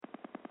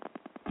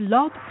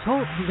Blog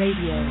Talk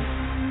Radio.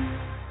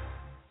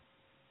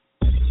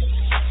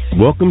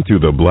 Welcome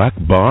to the Black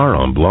Bar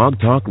on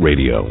Blog Talk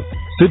Radio.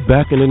 Sit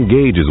back and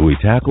engage as we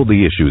tackle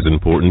the issues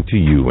important to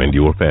you and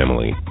your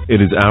family. It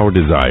is our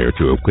desire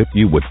to equip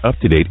you with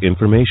up-to-date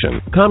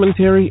information,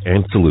 commentary,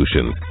 and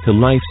solutions to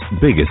life's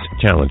biggest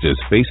challenges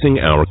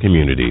facing our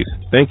communities.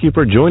 Thank you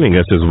for joining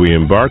us as we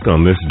embark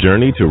on this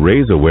journey to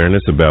raise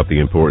awareness about the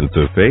importance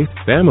of faith,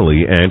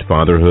 family, and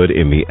fatherhood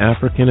in the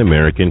African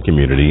American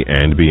community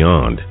and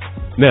beyond.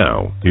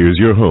 Now, here's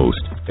your host,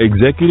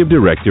 Executive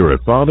Director at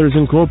Fathers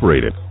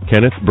Incorporated,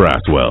 Kenneth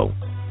Braswell.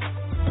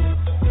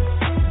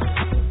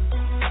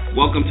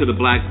 Welcome to the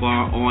Black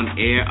Bar on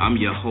Air. I'm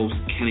your host,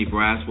 Kenny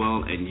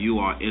Braswell, and you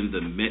are in the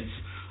midst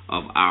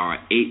of our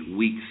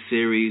 8-week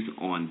series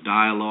on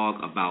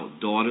dialogue about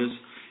daughters.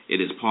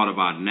 It is part of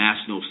our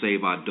National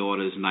Save Our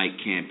Daughters Night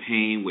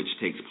campaign, which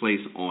takes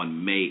place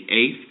on May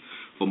 8th.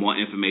 For more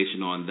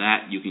information on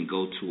that, you can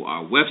go to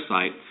our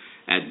website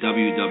at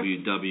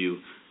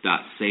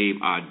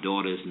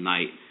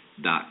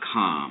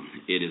www.saveourdaughter'snight.com.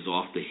 It is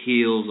off the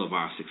heels of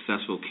our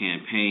successful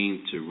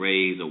campaign to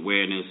raise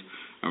awareness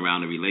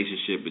around the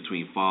relationship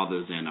between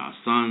fathers and our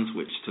sons,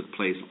 which took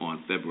place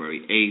on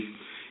February 8th.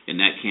 In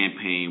that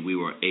campaign, we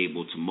were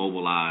able to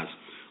mobilize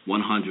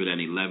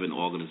 111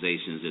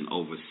 organizations in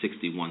over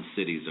 61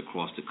 cities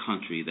across the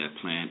country that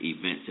plan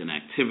events and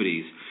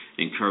activities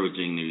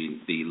encouraging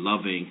the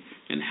loving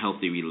and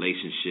healthy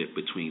relationship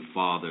between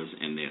fathers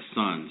and their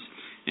sons.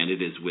 And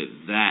it is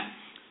with that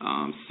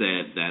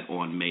said that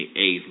on May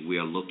 8th, we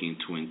are looking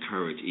to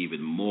encourage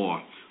even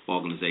more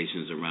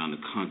organizations around the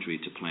country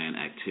to plan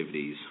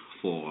activities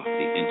for the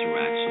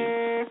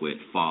interaction with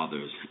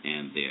fathers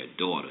and their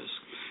daughters.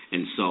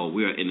 And so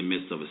we're in the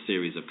midst of a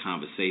series of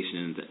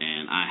conversations,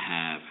 and I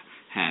have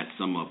had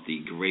some of the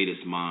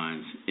greatest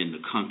minds in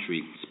the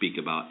country speak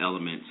about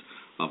elements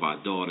of our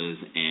daughters,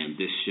 and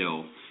this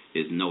show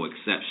is no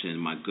exception.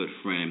 My good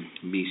friend,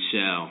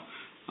 Meshelle,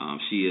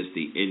 she is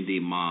the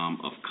indie mom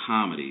of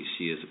comedy.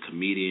 She is a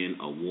comedian,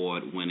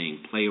 award-winning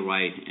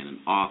playwright, and an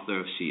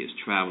author. She is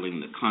traveling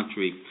the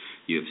country.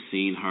 You have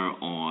seen her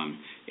on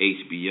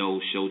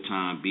HBO,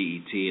 Showtime,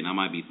 BET, and I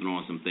might be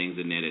throwing some things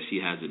in there that she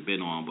hasn't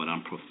been on, but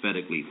I'm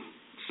prophetically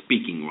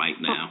speaking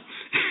right now.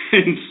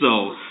 And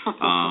so,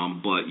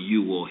 but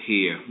you will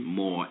hear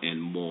more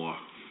and more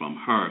from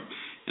her.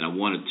 And I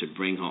wanted to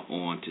bring her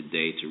on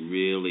today to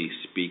really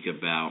speak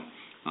about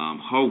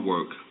her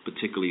work,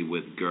 particularly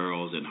with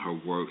girls, and her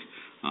work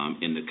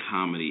in the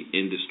comedy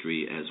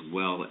industry, as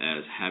well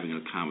as having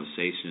a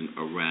conversation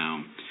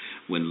around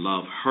when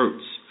love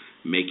hurts,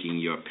 making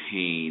your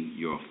pain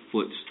your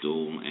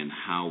footstool, and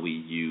how we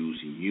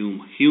use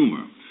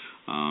humor,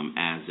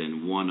 as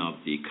in one of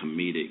the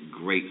comedic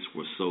greats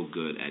were so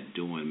good at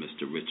doing,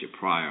 Mr. Richard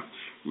Pryor,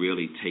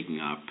 really taking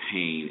our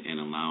pain and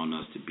allowing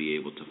us to be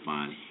able to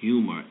find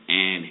humor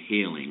and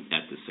healing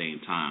at the same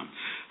time.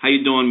 How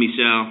you doing,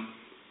 Meshelle?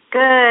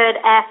 Good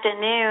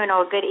afternoon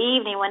or good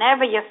evening,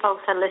 whenever your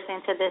folks are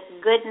listening to this.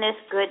 Goodness.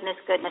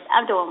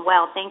 I'm doing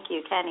well. Thank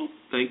you, Kenny.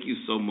 Thank you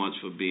so much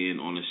for being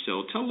on the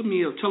show. Tell us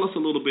a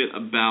little bit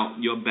about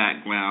your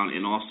background,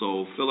 and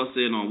also fill us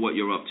in on what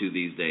you're up to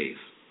these days.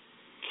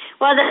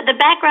 Well, the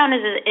background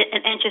is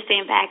an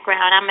interesting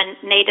background. I'm a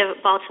native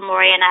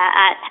Baltimorean.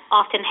 I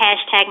often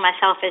hashtag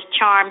myself as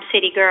Charm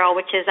City Girl,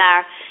 which is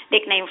our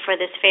nickname for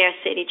this fair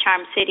city,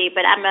 Charm City.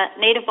 But I'm a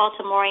native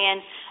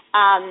Baltimorean.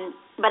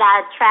 But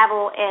I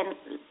travel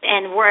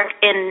and work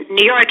in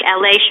New York,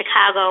 LA,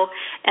 Chicago,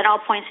 at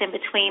all points in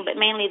between, but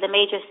mainly the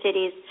major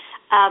cities,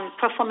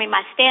 performing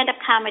my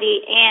stand-up comedy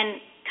and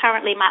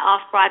currently my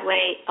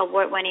off-Broadway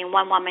award-winning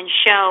one-woman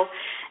show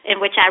in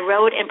which I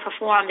wrote and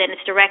performed, and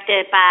it's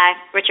directed by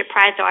Richard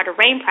Pryor's daughter,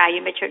 Rain Pryor.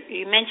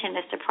 You mentioned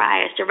Mr.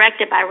 Pryor. It's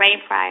directed by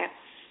Rain Pryor.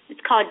 It's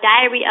called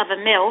Diary of a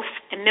MILF,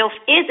 and MILF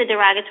is a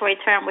derogatory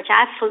term which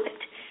I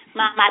flipped.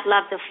 Mom, I'd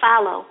love to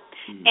follow.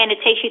 And it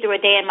takes you through a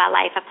day in my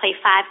life. I play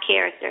 5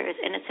 characters,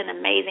 and it's an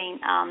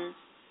amazing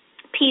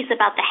piece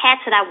about the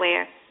hats that I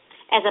wear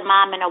as a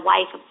mom and a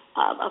wife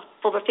of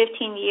over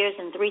 15 years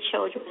and 3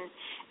 children,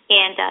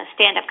 and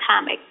stand-up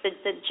comic.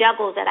 The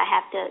juggles that I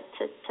have to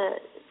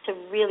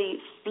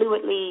really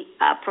fluidly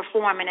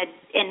perform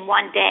in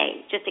one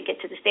day just to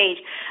get to the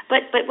stage.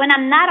 But when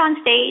I'm not on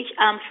stage,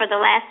 for the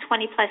last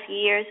 20-plus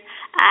years,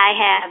 I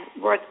have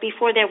worked,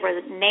 before there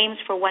were names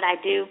for what I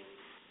do,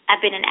 I've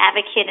been an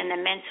advocate and a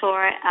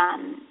mentor,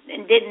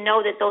 and didn't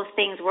know that those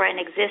things were in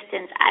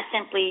existence. I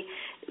simply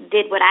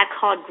did what I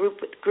called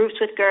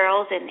groups with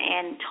girls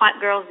and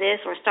taught girls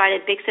this, or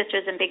started Big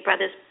Sisters and Big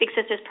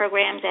Sisters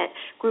programs at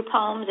group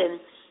homes.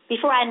 And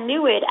before I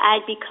knew it,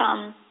 I'd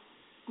become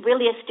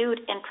really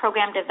astute in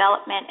program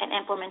development and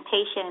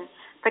implementation,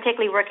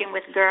 particularly working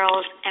with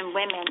girls and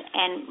women,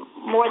 and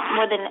more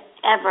than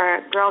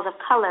ever, girls of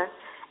color.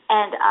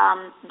 And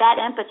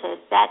that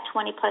impetus, that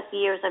 20-plus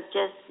years of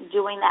just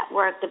doing that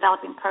work,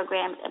 developing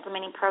programs,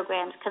 implementing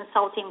programs,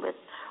 consulting with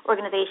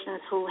organizations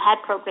who had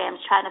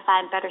programs, trying to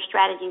find better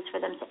strategies for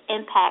them to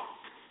impact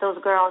those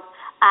girls,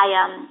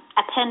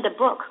 I penned a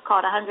book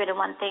called 101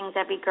 Things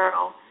Every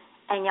Girl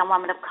and young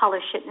women of color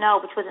should know,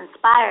 which was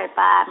inspired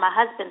by my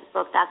husband's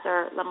book,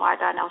 Dr. Lamar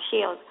Darnell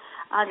Shields,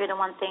 101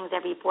 Things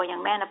Every Boy, Young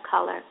Man of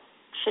Color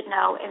Should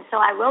Know. And so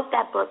I wrote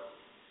that book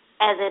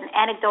as an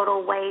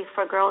anecdotal way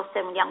for girls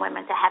and young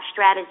women to have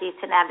strategies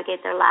to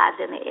navigate their lives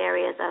in the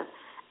areas of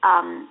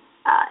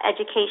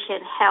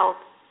education,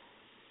 health,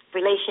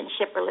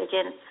 relationship,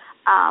 religion,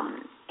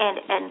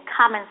 and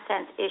common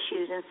sense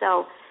issues. And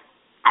so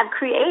I've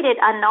created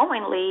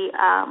unknowingly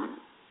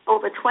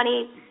over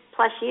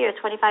 20-plus years,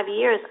 25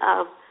 years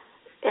of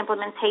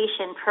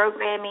implementation,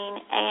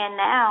 programming, and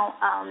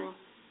now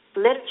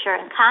literature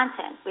and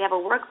content. We have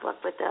a workbook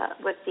with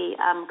the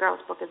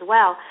girls' book as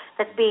well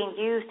that's being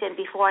used in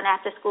before and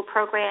after school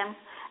programs,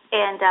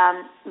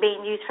 and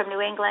being used from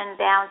New England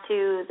down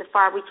to the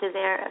far-reaching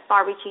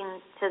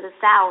to the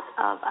south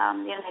of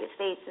the United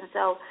States. And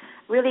so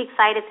really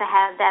excited to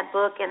have that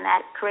book and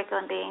that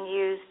curriculum being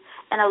used.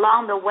 And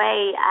along the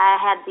way, I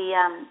had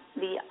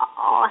the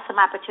awesome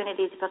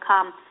opportunity to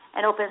become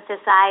an Open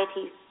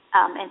Society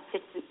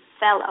Institute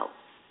Fellow.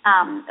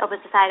 Open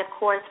Society, of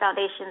course,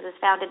 Foundations is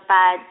founded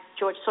by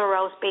George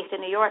Soros, based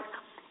in New York,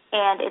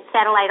 and its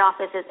satellite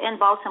office is in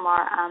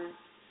Baltimore,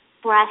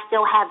 where I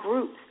still have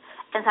roots.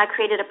 And so I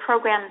created a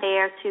program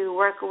there to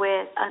work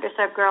with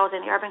underserved girls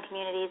in the urban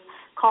communities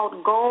called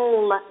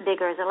Goal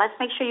Diggers. And let's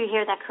make sure you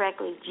hear that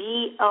correctly,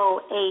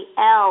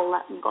 GOAL,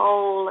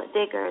 Goal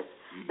Diggers,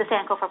 the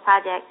Sankofa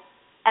Project.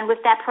 And with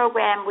that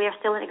program, we are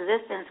still in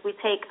existence. We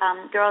take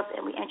girls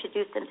and we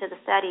introduce them to the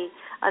study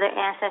of their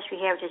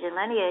ancestry, heritage, and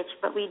lineage,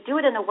 but we do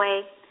it in a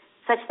way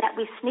such that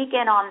we sneak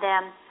in on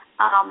them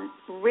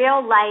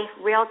real-life,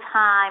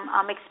 real-time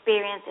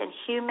experience in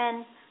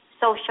human,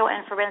 social,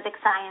 and forensic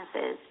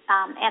sciences,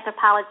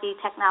 anthropology,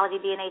 technology,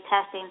 DNA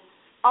testing,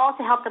 all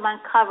to help them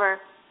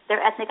uncover their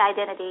ethnic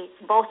identity,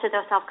 bolster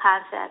their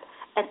self-concept,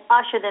 and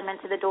usher them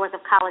into the doors of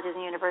colleges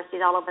and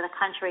universities all over the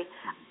country.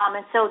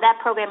 And so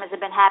that program has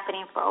been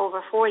happening for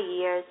over 4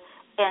 years,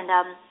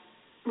 and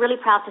really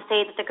proud to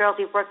say that the girls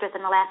we've worked with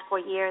in the last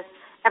 4 years,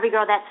 every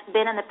girl that's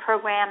been in the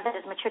program, that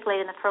is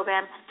matriculated in the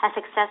program, has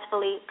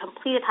successfully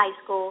completed high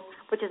school,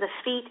 which is a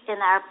feat in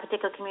our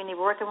particular community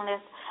we're working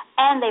with,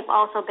 and they've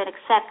also been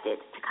accepted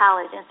to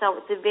college. And so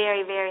it's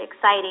very, very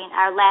exciting.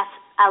 Our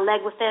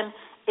leg with them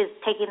is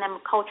taking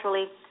them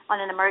culturally on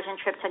an immersion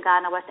trip to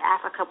Ghana, West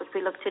Africa, which we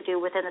look to do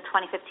within the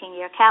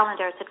 2015-year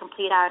calendar to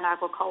complete our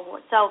inaugural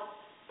cohort. So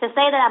to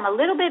say that I'm a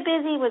little bit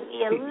busy would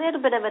be a little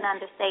bit of an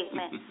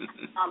understatement,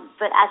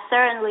 but I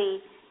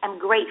certainly am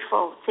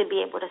grateful to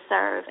be able to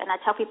serve. And I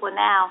tell people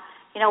now,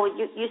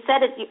 you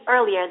said it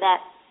earlier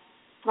that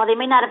while they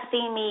may not have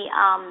seen me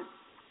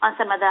on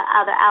some of the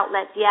other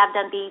outlets, I've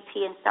done BET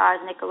and Stars,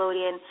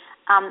 Nickelodeon.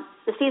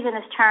 The season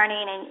is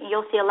turning, and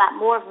you'll see a lot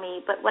more of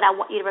me, but what I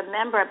want you to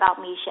remember about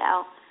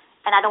Meshelle,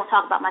 and I don't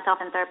talk about myself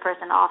in third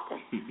person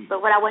often, but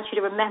what I want you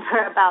to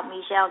remember about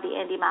Meshelle, the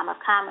indie mom of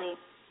comedy,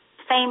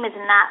 fame is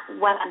not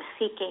what I'm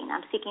seeking.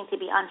 I'm seeking to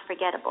be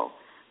unforgettable,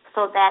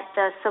 so that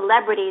the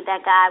celebrity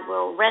that God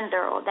will render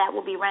or that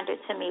will be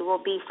rendered to me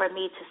will be for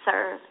me to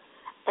serve.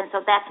 And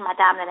so that's my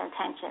dominant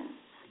intention,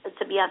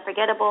 to be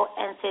unforgettable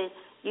and to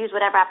use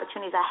whatever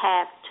opportunities I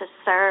have to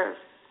serve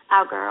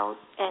our girls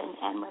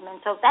and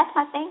women. So that's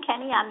my thing,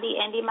 Kenny. I'm the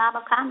indie mom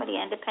of comedy,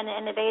 independent,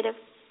 innovative,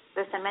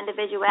 with some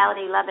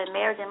individuality, love, and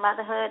marriage and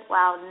motherhood,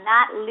 while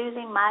not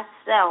losing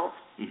myself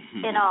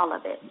in all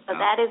of it. So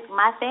that is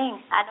my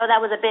thing. I know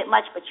that was a bit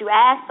much, but you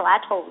asked, so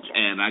I told you.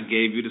 And I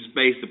gave you the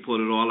space to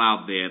put it all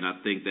out there, and I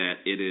think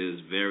that it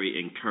is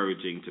very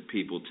encouraging to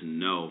people to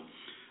know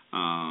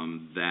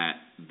that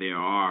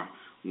there are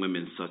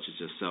women such as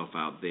yourself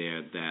out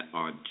there that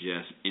are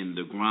just in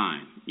the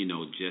grind,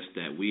 just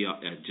as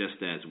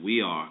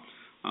we are,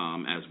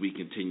 as we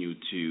continue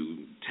to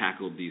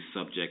tackle these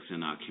subjects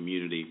in our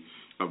community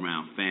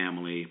around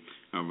family,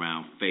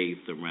 around faith,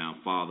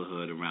 around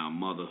fatherhood, around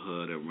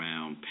motherhood,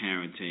 around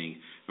parenting,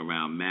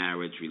 around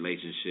marriage,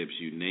 relationships,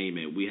 you name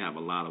it. We have a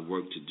lot of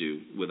work to do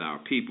with our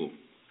people.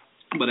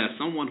 But as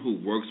someone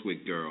who works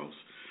with girls,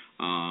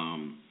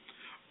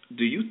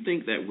 do you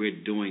think that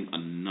we're doing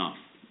enough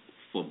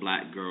for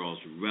black girls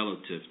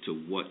relative to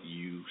what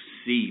you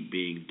see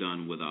being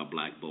done with our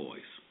black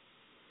boys?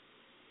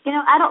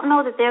 I don't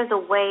know that there's a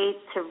way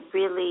to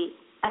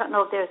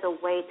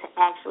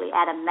actually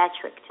add a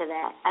metric to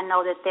that. I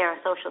know that there are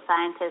social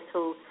scientists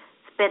who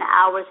spend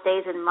hours,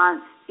 days, and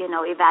months,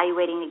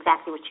 evaluating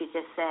exactly what you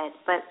just said.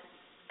 But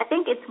I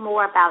think it's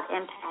more about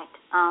impact.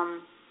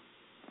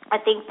 I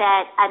think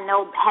that I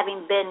know,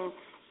 having been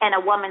in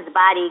a woman's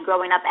body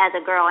growing up as a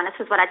girl, and this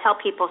is what I tell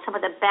people, some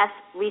of the best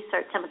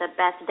research, some of the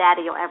best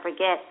data you'll ever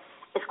get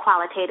is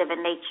qualitative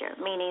in nature,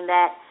 meaning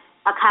that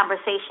a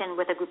conversation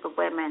with a group of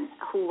women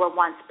who were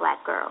once black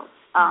girls.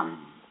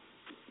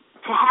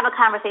 To have a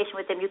conversation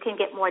with them, you can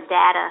get more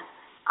data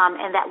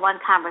in that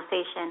one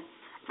conversation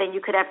than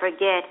you could ever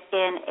get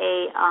in a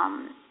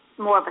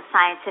more of a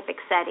scientific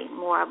setting,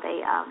 more of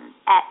a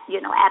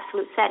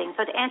absolute setting.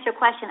 So to answer your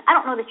question, I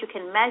don't know that you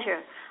can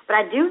measure, but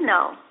I do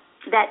know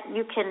that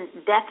you can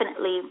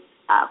definitely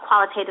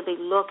qualitatively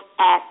look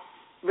at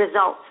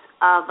results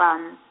of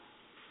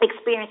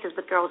experiences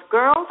with girls.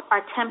 Girls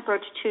are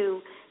tempered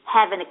to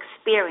have an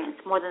experience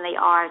more than they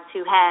are to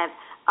have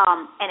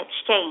an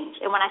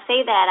exchange. And when I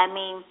say that, I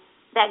mean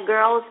that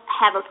girls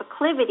have a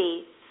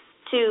proclivity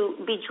to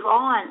be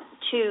drawn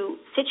to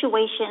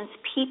situations,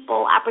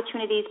 people,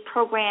 opportunities,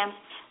 programs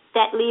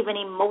that leave an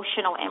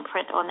emotional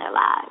imprint on their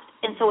lives.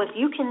 And so if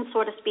you can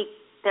sort of speak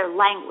their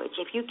language,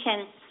 if you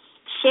can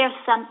share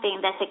something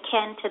that's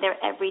akin to their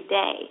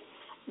everyday,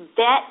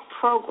 that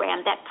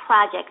program, that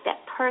project,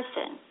 that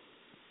person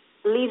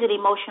leaves an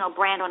emotional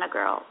brand on a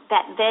girl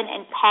that then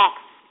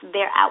impacts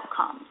their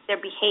outcomes, their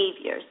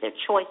behaviors, their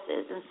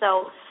choices. And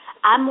so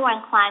I'm more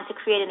inclined to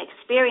create an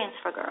experience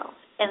for girls.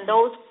 And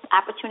those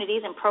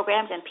opportunities and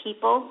programs and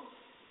people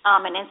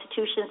and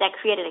institutions that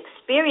create an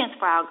experience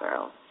for our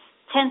girls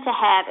tend to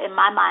have, in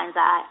my mind's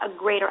eye, a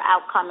greater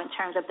outcome in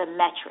terms of the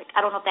metric.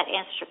 I don't know if that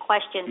answers your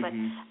question, but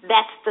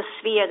that's the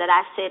sphere that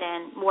I sit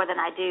in more than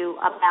I do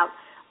about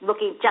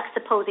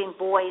juxtaposing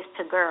boys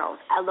to girls.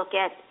 I look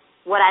at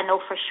what I know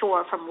for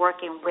sure from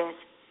working with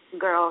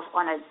girls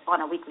on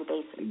a weekly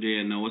basis.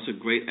 Yeah, no, it's a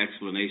great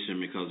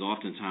explanation because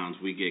oftentimes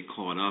we get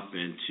caught up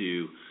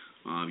into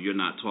you're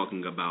not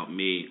talking about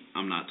me,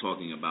 I'm not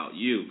talking about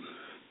you,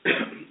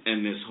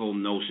 and this whole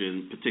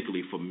notion,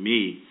 particularly for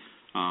me,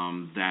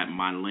 that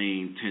my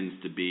lane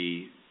tends to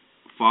be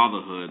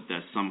fatherhood,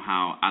 that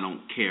somehow I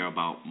don't care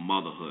about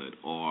motherhood,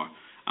 or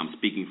I'm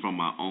speaking from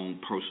my own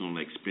personal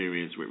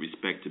experience with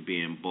respect to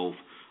being both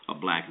a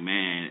black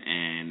man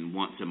and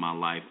once in my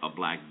life a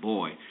black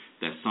boy,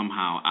 that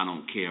somehow I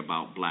don't care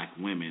about black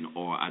women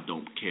or I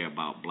don't care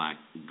about black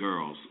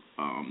girls.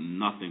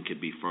 Nothing could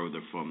be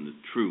further from the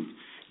truth,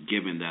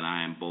 given that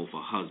I am both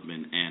a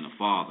husband and a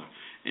father.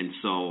 And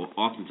so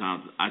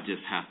oftentimes I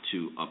just have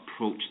to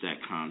approach that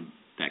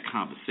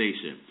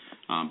conversation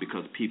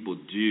because people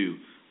do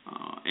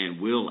and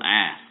will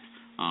ask,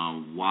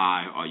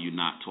 why are you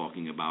not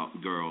talking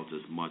about girls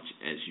as much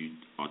as you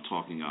are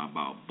talking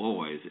about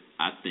boys?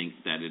 I think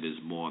that it is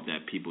more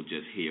that people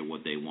just hear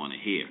what they want to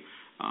hear,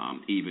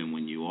 even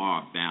when you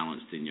are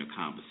balanced in your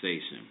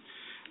conversation.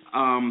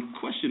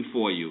 Question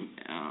for you.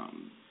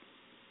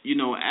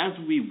 As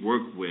we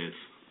work with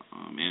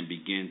and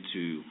begin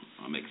to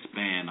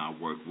expand our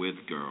work with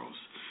girls,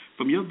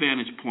 from your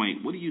vantage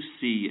point, what do you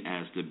see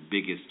as the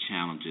biggest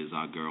challenges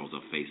our girls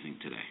are facing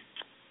today?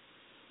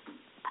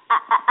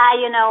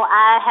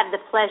 I have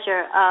the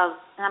pleasure of,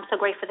 and I'm so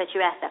grateful that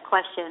you asked that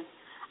question,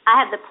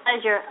 I have the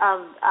pleasure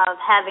of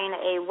having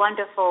a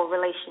wonderful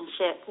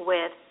relationship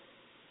with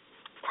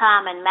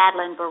Tom and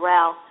Madeline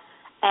Burrell.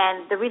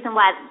 And the reason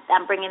why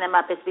I'm bringing them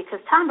up is because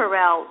Tom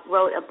Burrell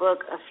wrote a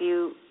book a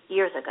few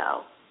years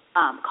ago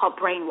called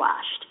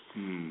Brainwashed.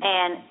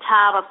 And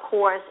Tom, of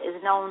course,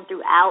 is known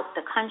throughout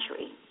the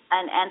country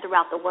and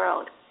throughout the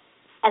world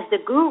as the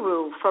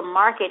guru for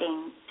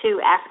marketing to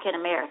African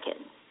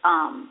Americans.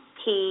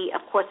 He, of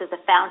course, is the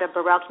founder of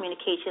Burrell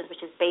Communications, which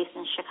is based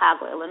in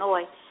Chicago,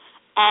 Illinois.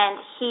 And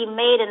he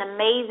made an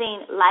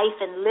amazing life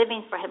and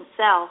living for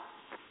himself,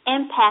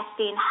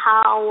 impacting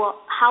how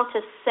to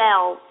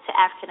sell to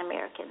African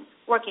Americans,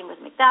 working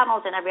with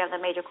McDonald's and every other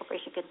major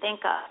corporation you can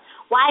think of.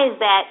 Why is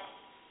that?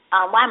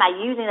 Why am I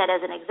using that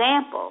as an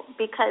example?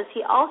 Because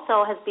he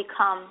also has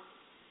become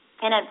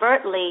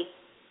inadvertently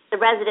the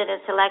resident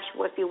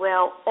intellectual, if you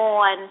will,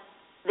 on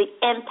the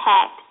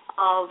impact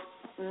of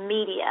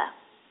media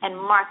and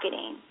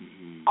marketing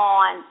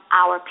on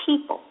our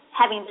people.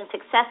 Having been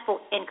successful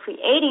in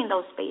creating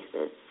those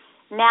spaces,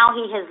 now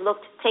he has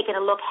taken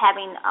a look,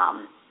 having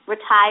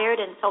retired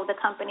and sold the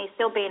company,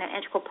 still being an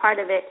integral part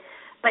of it,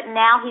 but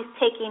now he's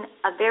taking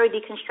a very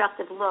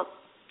deconstructive look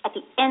at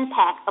the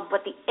impact of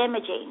what the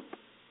imaging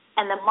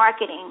and the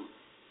marketing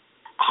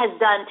has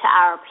done to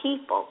our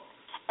people.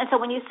 And so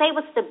when you say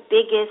what's the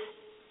biggest,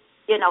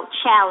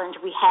 challenge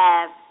we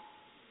have,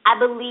 I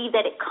believe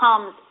that it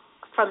comes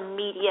from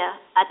media.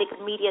 I think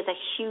media is a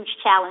huge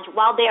challenge.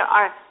 While there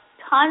are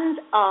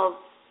tons of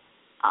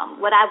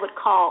what I would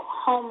call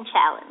home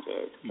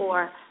challenges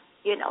or,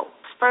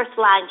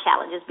 first-line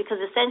challenges, because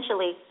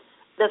essentially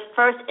the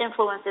first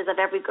influences of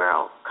every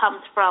girl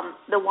comes from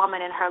the woman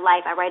in her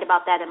life. I write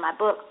about that in my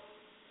book.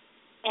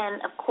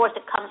 And, of course,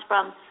 it comes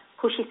from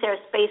who she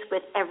shares space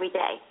with every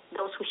day,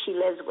 those who she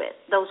lives with,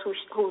 those whose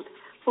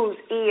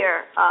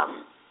ear,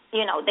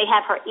 they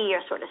have her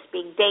ear, so to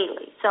speak,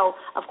 daily. So,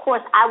 of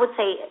course, I would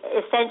say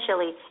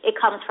essentially it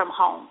comes from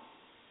home.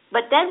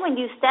 But then when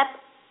you step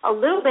a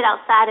little bit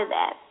outside of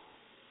that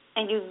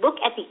and you look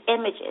at the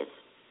images,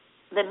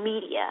 the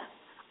media,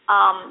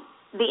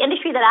 the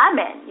industry that I'm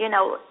in,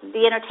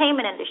 the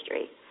entertainment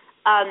industry,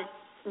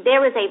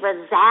 there is a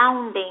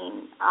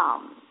resounding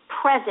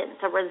presence,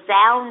 a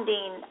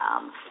resounding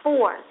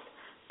force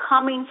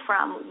coming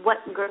from what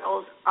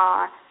girls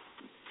are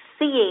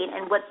seeing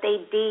and what they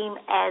deem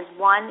as,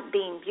 one,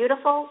 being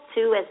beautiful,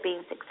 two, as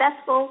being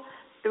successful,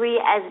 three,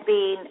 as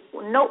being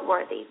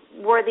noteworthy,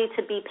 worthy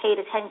to be paid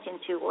attention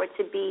to or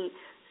to be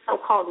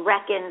so-called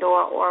reckoned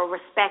or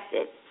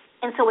respected.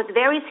 And so it's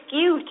very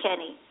skewed,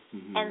 Kenny,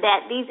 and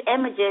that these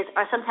images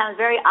are sometimes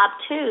very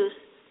obtuse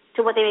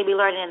to what they may be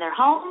learning in their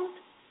homes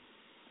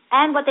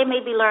and what they may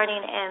be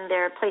learning in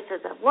their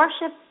places of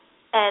worship.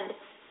 And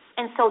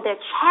so they're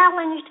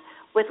challenged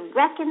with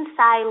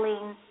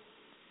reconciling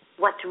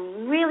what's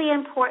really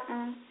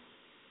important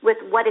with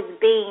what is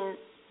being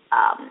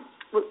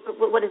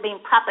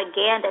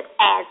propaganded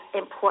as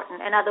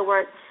important. In other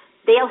words,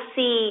 they'll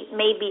see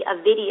maybe a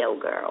video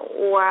girl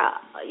or,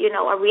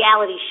 a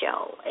reality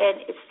show,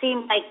 and it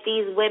seems like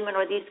these women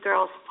or these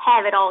girls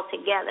have it all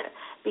together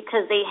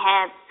because they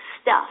have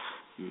stuff.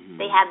 Mm-hmm.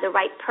 They have the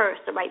right purse,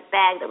 the right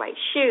bag, the right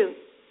shoe,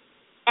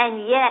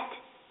 and yet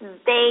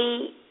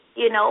they,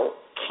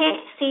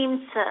 can't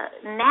seem to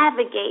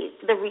navigate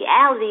the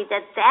reality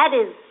that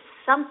is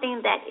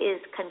something that is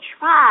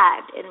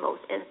contrived in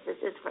most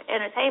instances for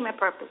entertainment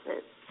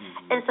purposes.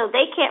 Mm-hmm. And so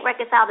they can't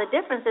reconcile the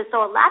differences.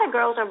 So a lot of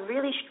girls are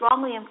really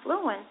strongly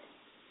influenced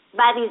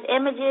by these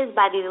images,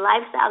 by these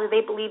lifestyles that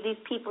they believe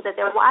these people that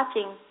they're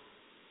watching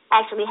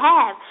actually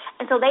have.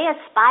 And so they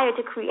aspire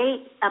to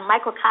create a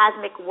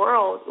microcosmic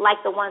world like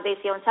the ones they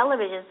see on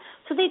television.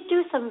 So they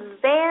do some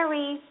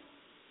very,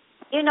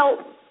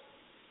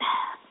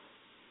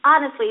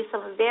 honestly,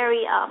 some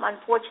very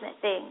unfortunate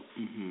things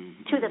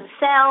to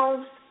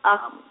themselves,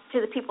 to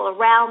the people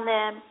around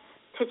them,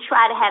 to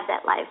try to have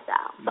that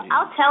lifestyle. So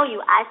I'll tell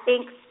you, I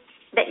think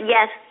that,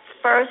 yes,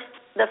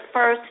 the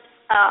first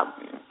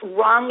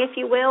rung, if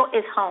you will,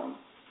 is home.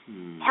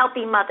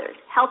 Healthy mothers,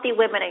 healthy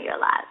women in your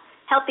lives,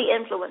 healthy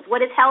influence.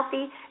 What is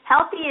healthy?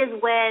 Healthy is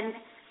when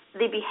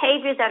the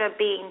behaviors that are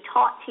being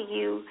taught to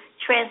you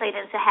translate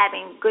into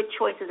having good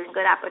choices and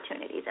good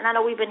opportunities. And I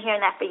know we've been hearing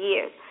that for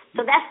years.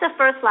 So that's the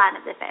first line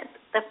of defense.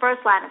 The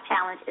first line of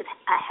challenge is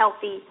a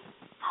healthy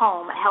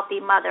home, a healthy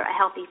mother, a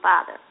healthy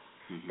father.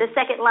 Mm-hmm. The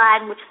second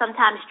line, which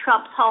sometimes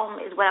trumps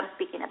home, is what I'm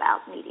speaking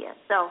about, media.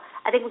 So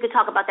I think we could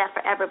talk about that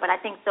forever, but I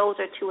think those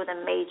are two of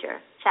the major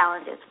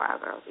challenges for our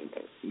girls these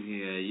days.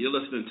 Yeah, you're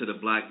listening to The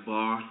Black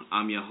Bar.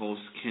 I'm your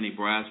host, Kenny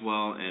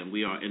Braswell, and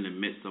we are in the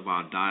midst of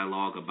our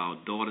Dialogue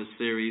About Daughters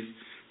series.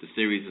 The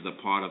series is a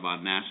part of our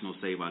National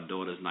Save Our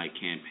Daughters Night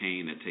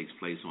campaign that takes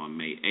place on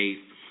May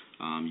 8th.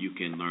 You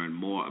can learn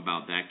more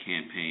about that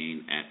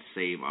campaign at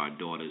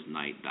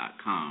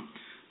SaveOurDaughtersNight.com.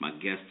 My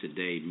guest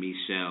today,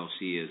 Meshelle,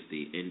 she is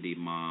the indie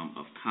mom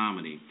of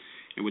comedy.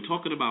 And we're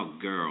talking about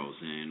girls,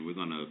 and we're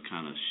going to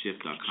kind of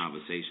shift our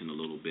conversation a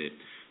little bit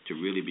to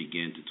really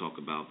begin to talk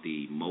about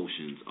the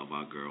emotions of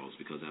our girls,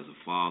 because as a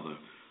father,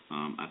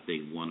 I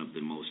think one of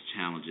the most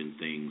challenging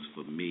things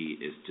for me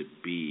is to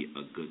be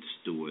a good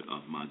steward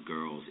of my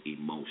girls'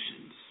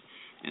 emotions.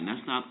 And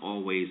that's not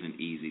always an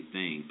easy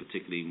thing,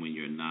 particularly when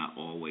you're not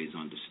always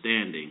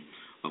understanding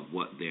of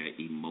what their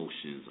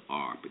emotions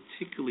are,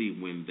 particularly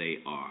when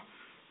they are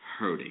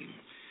hurting.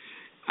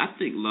 I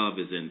think love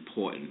is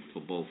important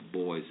for both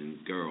boys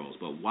and girls,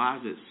 but why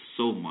is it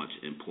so much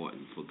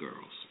important for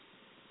girls?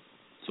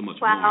 So much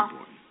more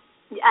important.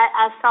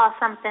 I saw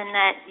something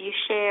that you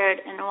shared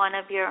in one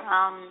of your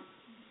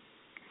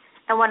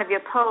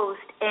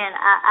posts, and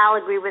I'll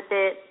agree with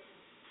it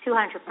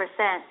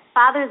 200%.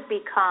 Fathers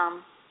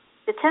become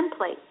the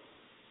template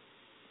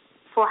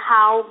for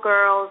how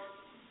girls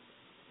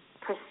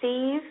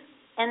perceive,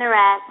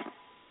 interact,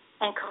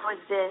 and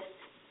coexist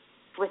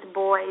with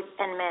boys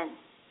and men.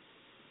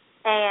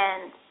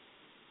 And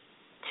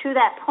to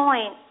that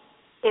point,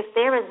 if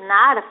there is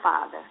not a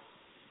father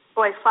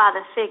or a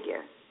father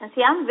figure, and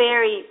see, I'm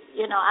very,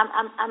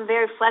 I'm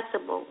very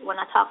flexible when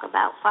I talk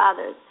about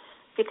fathers,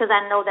 because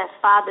I know that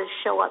fathers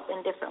show up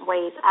in different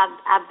ways.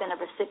 I've been a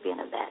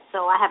recipient of that,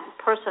 so I have a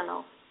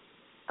personal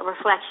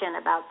reflection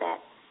about that.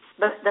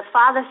 But the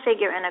father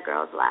figure in a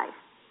girl's life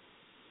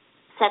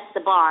sets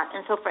the bar.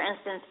 And so, for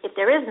instance, if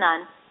there is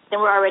none,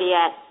 then we're already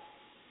at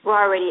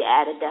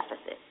a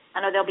deficit. I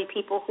know there'll be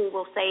people who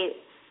will say,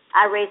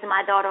 I raised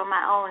my daughter on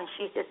my own and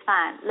she's just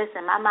fine.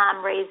 Listen, my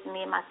mom raised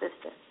me and my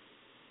sister.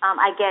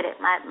 I get it.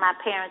 My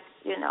parents,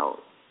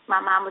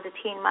 my mom was a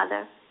teen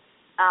mother.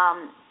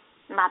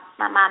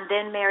 My mom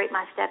then married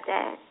my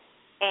stepdad,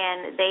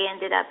 and they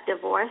ended up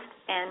divorced,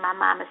 and my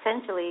mom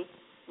essentially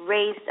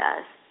raised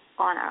us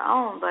on our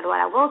own. But what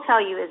I will tell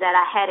you is that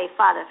I had a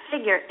father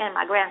figure in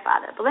my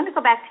grandfather. But let me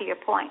go back to your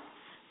point.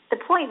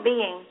 The point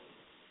being,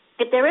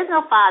 if there is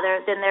no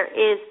father, then there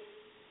is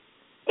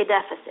a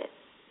deficit,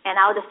 and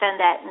I'll defend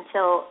that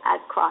until I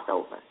cross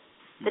over.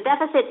 The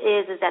deficit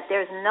is that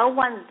there's no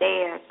one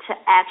there to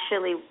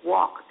actually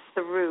walk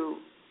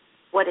through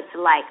what it's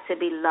like to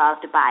be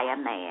loved by a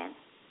man,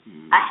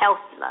 a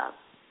healthy love.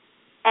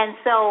 And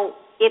so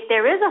if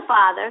there is a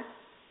father,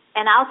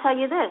 and I'll tell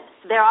you this,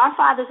 there are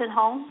fathers in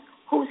homes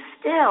who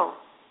still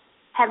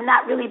have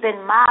not really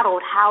been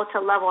modeled how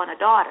to love on a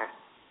daughter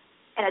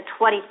in a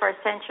 21st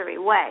century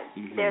way.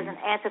 Mm-hmm. There's an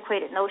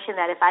antiquated notion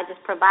that if I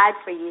just provide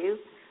for you,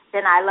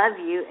 then I love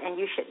you, and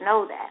you should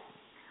know that.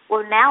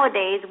 Well,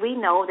 nowadays we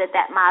know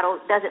that model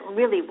doesn't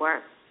really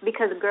work,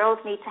 because girls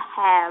need to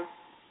have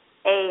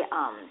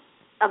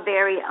a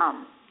very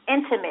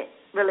intimate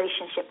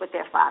relationship with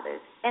their fathers,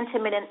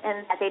 intimate in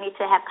that they need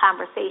to have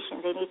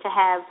conversations, they need to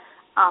have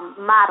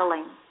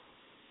modeling.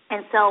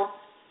 And so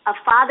a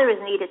father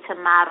is needed to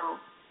model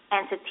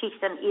and to teach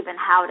them even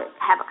how to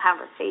have a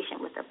conversation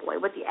with a boy,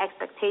 what the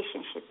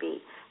expectation should be,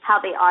 how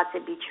they ought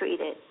to be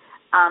treated.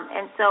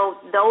 And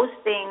so those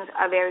things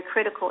are very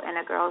critical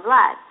in a girl's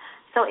life.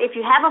 So if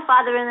you have a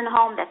father in the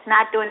home that's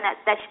not doing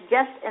that, that's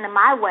just, in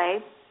my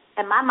way,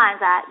 in my mind's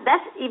eye,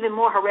 that's even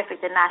more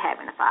horrific than not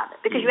having a father,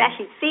 because you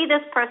actually see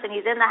this person,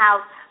 he's in the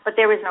house, but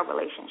there is no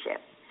relationship.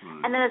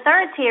 And then the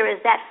third tier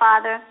is that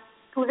father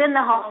who's in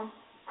the home,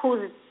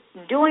 who's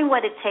doing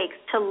what it takes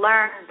to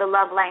learn the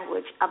love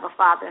language of a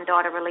father and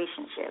daughter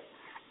relationship.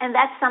 And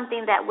that's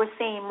something that we're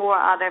seeing more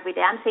of every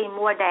day. I'm seeing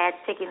more dads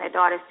taking their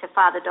daughters to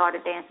father-daughter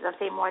dances. I'm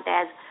seeing more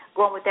dads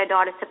going with their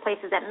daughters to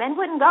places that men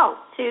wouldn't go,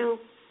 to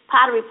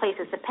pottery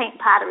places, to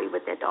paint pottery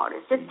with their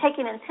daughters, just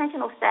taking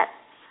intentional steps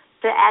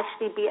to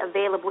actually be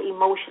available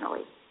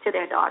emotionally to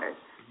their daughters,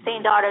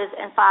 seeing daughters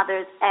and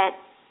fathers at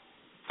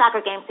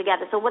soccer games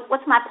together. So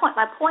what's my point?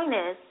 My point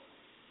is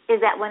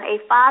that when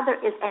a father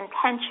is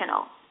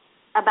intentional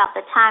about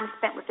the time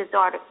spent with his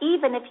daughter,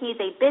 even if he's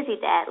a busy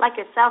dad, like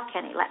yourself,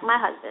 Kenny, like my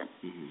husband,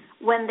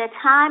 when the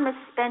time is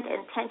spent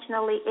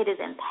intentionally, it is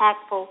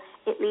impactful.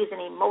 It leaves an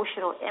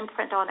emotional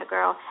imprint on a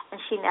girl, and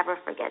she never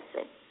forgets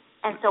it.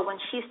 And so when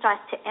she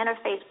starts to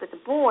interface with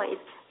the boys,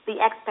 the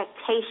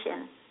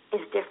expectation is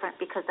different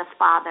because the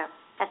father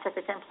has set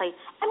it in place.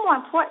 And more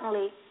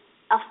importantly,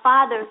 a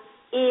father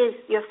is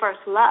your first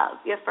love,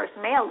 your first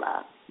male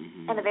love,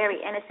 in a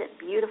very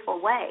innocent, beautiful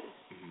way.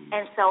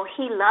 And so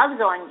he loves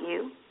on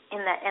you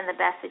in the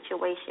best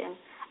situation.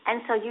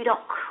 And so you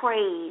don't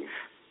crave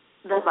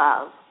the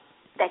love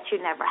that you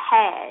never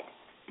had.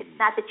 It's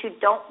not that you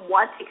don't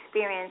want to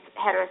experience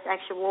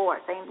heterosexual or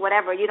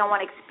whatever. You don't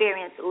want to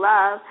experience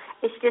love.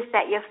 It's just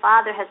that your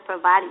father has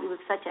provided you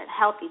with such a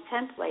healthy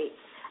template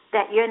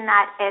that you're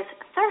not as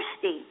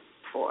thirsty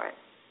for it.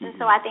 And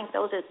so I think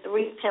those are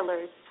three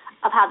pillars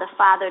of how the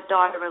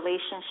father-daughter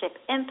relationship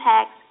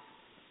impacts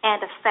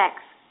and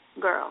affects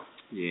girls.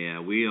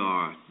 Yeah, we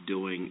are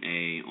doing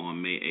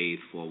on May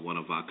 8th for one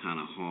of our kind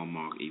of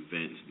hallmark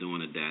events,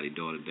 doing a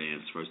daddy-daughter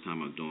dance. First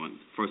time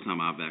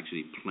I've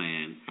actually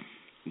planned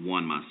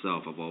one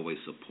myself. I've always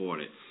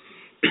supported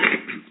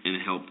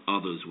and helped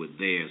others with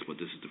theirs, but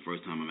this is the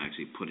first time I'm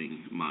actually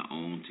putting my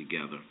own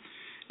together.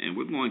 And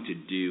we're going to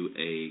do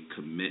a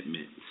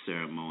commitment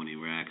ceremony.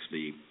 We're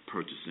actually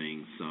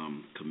purchasing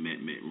some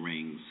commitment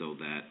rings so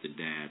that the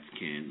dads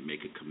can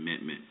make a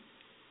commitment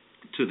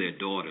to their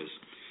daughters.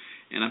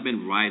 And I've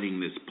been writing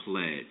this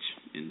pledge,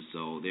 and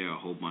so there are a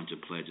whole bunch of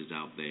pledges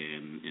out there,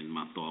 and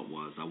my thought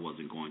was I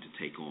wasn't going to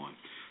take on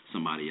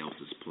somebody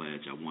else's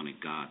pledge. I wanted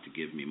God to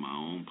give me my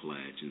own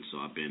pledge, and so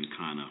I've been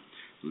kind of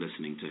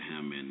listening to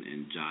him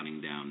and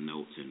jotting down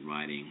notes and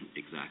writing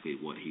exactly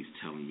what he's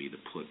telling me to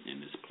put in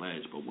this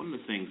pledge. But one of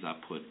the things I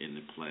put in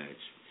the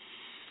pledge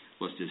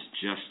was this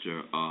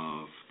gesture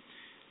of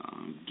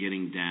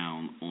getting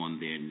down on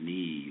their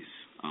knees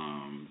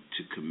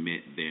to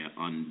commit their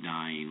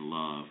undying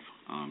love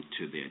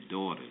to their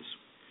daughters.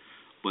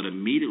 But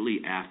immediately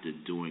after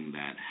doing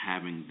that,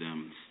 having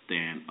them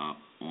stand up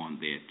on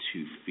their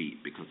 2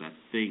 feet, because I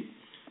think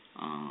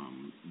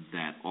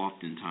that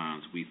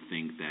oftentimes we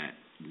think that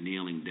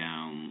kneeling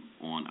down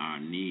on our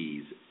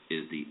knees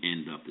is the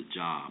end of the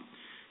job,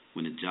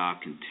 when the job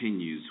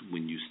continues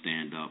when you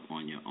stand up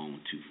on your own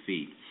 2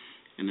 feet.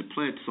 And the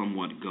pledge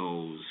somewhat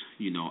goes,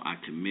 I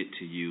commit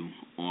to you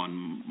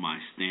on my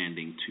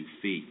standing 2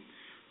 feet,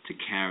 to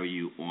carry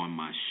you on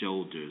my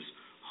shoulders,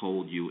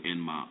 hold you in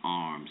my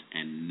arms,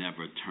 and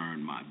never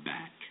turn my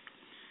back.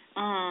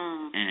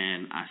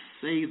 And I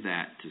say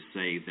that to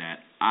say that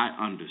I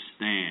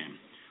understand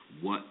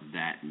what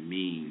that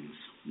means,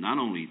 not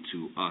only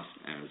to us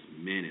as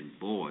men and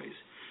boys,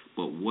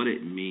 but what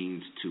it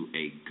means to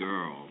a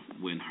girl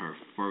when her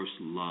first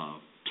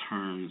love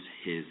turns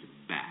his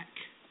back.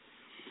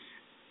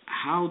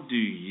 How do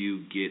you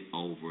get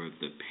over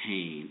the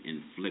pain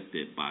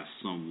inflicted by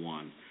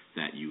someone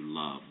that you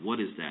love? What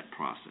is that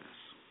process?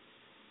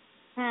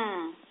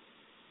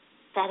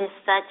 That is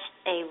such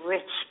a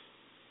rich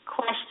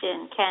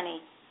question, Kenny.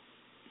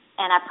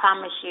 And I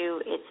promise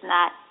you it's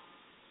not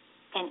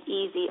an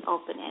easy,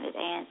 open-ended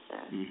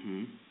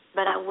answer.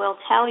 But I will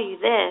tell you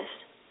this.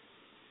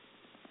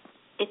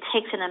 It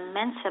takes an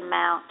immense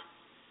amount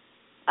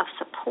of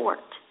support.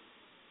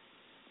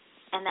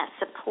 And that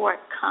support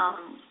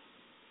comes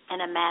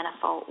in a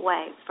manifold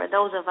way. For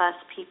those of us,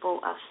 people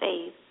of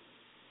faith,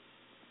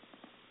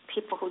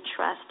 people who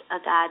trust a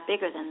God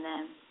bigger than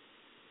them,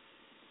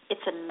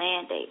 it's a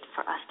mandate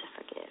for us to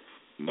forgive.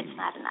 It's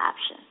not an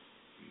option.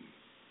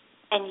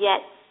 And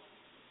yet,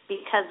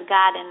 because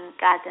God and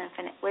God's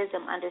infinite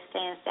wisdom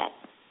understands that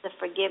the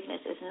forgiveness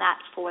is not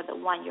for the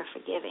one you're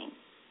forgiving.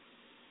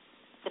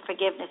 The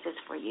forgiveness is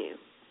for you.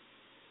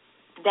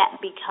 That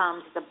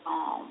becomes the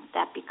balm.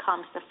 That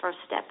becomes the first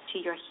step to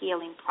your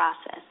healing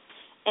process.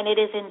 And it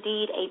is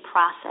indeed a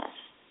process,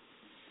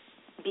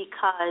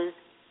 because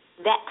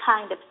that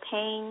kind of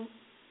pain,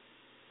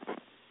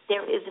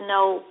 there is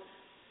no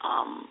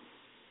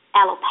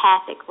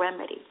allopathic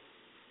remedy.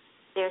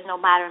 There's no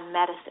modern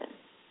medicine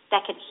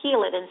that can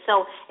heal it. And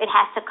so it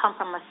has to come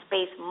from a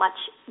space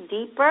much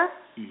deeper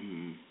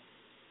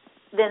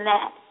than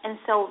that. And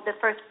so the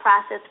first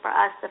process for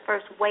us, the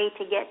first way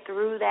to get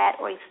through that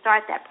or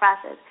start that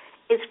process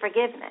is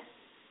forgiveness.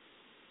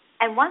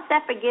 And once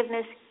that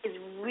forgiveness is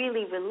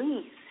really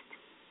released,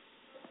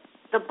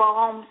 the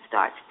balm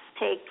starts to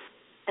take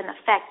an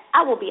effect.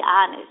 I will be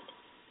honest.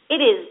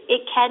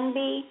 It can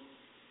be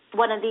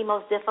one of the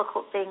most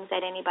difficult things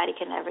that anybody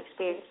can ever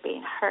experience,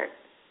 being hurt.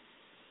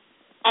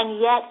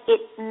 And yet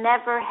it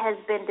never has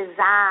been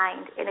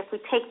designed. And if we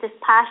take this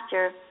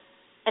posture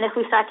and if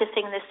we start to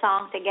sing this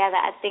song together,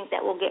 I think that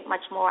we'll get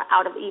much more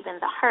out of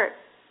even the hurt.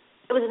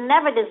 It was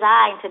never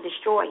designed to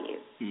destroy you.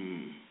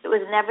 It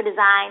was never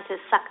designed to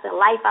suck the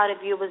life out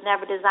of you. It was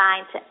never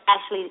designed to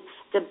actually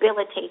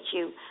debilitate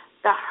you.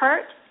 The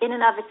hurt in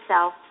and of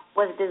itself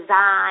was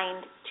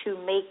designed to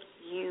make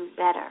you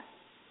better,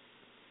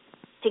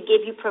 to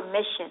give you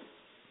permission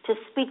to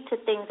speak to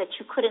things that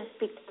you couldn't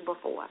speak to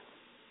before.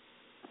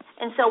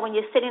 And so when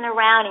you're sitting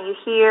around and you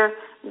hear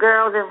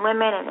girls and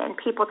women and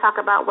people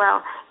talk about,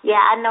 well, yeah,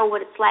 I know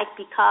what it's like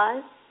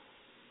because,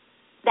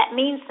 that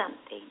means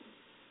something.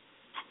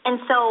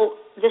 And so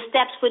the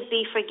steps would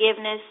be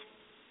forgiveness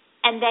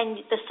and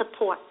then the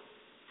support.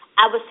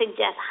 I would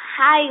suggest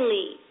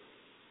highly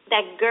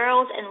that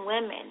girls and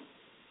women,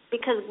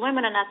 because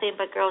women are nothing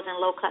but girls in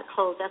low-cut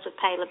clothes. That's what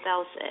Patti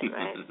LaBelle said,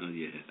 right?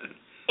 Yeah.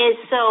 And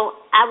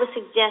so I would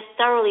suggest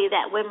thoroughly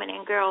that women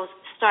and girls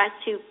start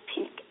to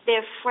pick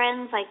their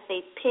friends like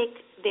they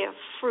pick their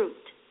fruit.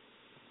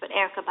 What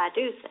Erykah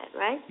Badu said,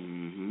 right?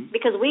 Mm-hmm.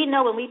 Because we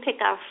know when we pick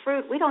our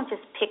fruit, we don't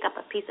just pick up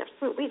a piece of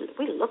fruit. We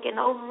looking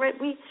over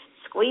it. We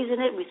squeezing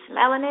it. We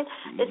smelling it.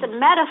 Mm-hmm. It's a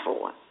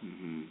metaphor.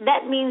 Mm-hmm.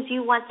 That means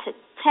you want to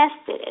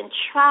test it and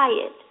try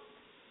it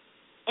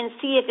and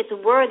see if it's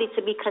worthy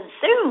to be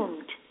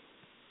consumed.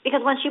 Because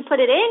once you put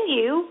it in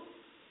you,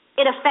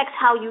 it affects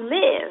how you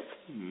live.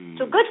 Mm.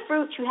 So good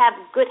fruit, you have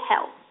good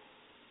health.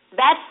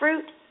 Bad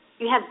fruit,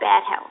 you have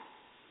bad health.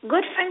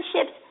 Good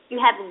friendships, you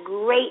have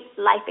great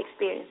life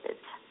experiences.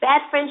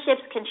 Bad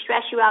friendships can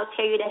stress you out,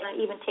 tear you down, and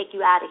even take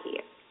you out of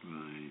here.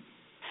 Right.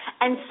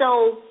 And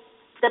so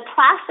the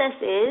process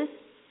is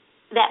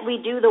that we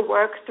do the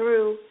work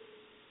through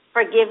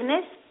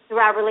forgiveness,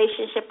 through our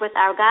relationship with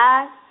our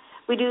God.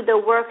 We do the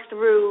work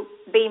through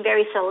being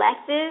very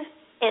selective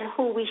in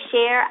who we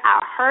share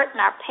our hurt and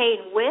our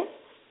pain with.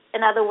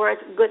 In other words,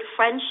 good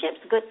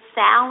friendships, good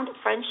sound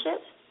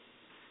friendships.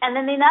 And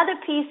then another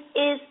piece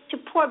is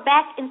to pour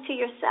back into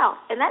yourself.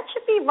 And that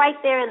should be right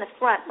there in the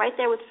front, right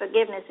there with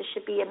forgiveness. It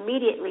should be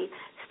immediately.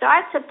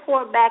 Start to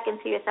pour back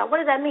into yourself.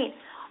 What does that mean?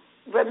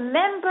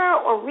 Remember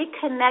or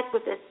reconnect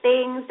with the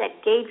things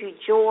that gave you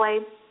joy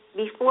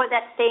before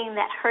that thing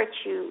that hurt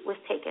you was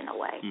taken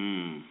away.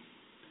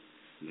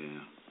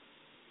 Yeah.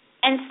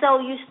 And so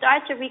you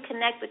start to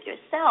reconnect with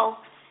yourself,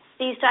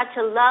 so you start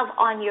to love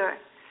on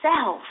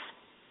yourself.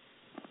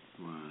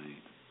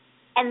 Right.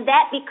 And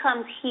that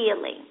becomes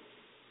healing.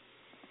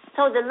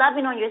 So the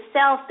loving on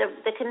yourself,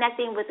 the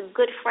connecting with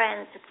good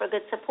friends for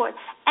good support.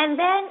 And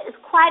then, as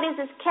quiet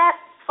as it's kept,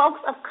 folks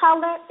of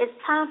color, it's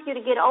time for you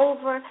to get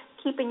over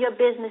keeping your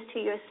business to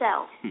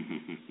yourself.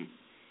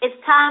 It's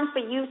time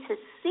for you to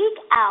seek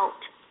out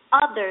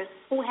others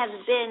who have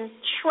been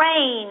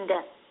trained,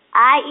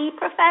 i.e.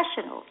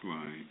 professionals,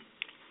 right,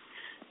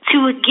 to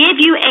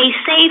give you a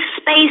safe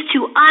space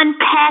to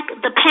unpack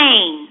the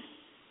pain,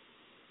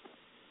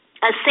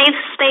 a safe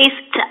space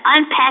to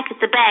unpack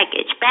the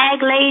baggage.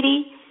 Bag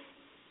lady,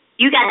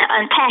 you got to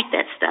unpack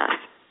that stuff.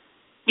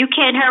 You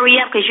can't hurry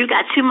up because you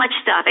got too much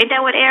stuff. Ain't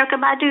that what Erykah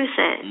Badu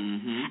said?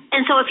 Mm-hmm.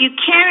 And so if you're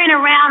carrying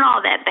around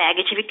all that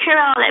baggage, if you carry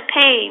all that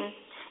pain,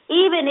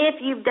 even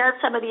if you've done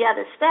some of the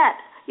other steps,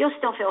 you'll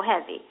still feel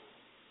heavy.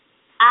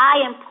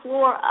 I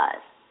implore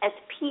us as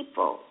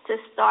people to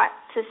start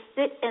to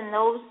sit in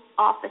those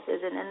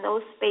offices and in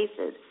those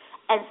spaces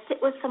and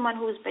sit with someone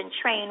who's been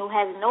trained, who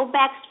has no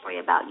backstory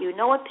about you,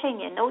 no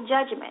opinion, no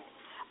judgment,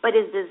 but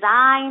is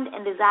designed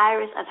and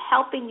desirous of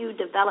helping you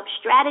develop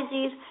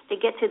strategies to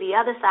get to the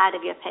other side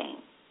of your pain.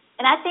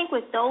 And I think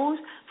with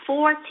those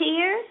 4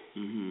 tiers,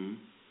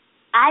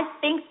 I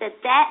think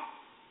that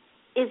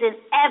is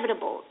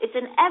inevitable. It's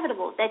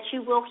inevitable that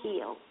you will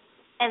heal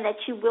and that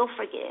you will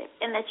forgive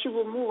and that you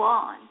will move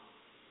on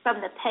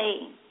from the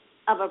pain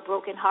of a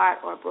broken heart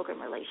or a broken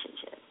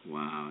relationship.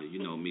 Wow.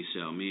 You know,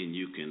 Meshelle, me and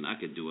you I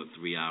could do a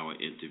 3-hour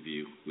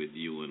interview with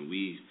you, and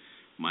we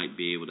might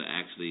be able to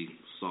actually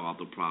solve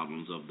the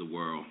problems of the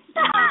world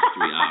in those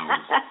 3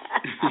 hours.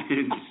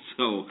 And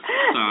so,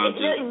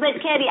 but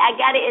Kenny, I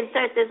got to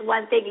insert this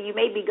one thing, and you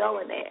may be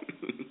going there.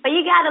 But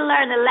you got to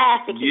learn to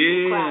laugh to keep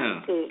you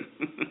crying, too.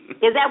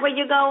 Is that where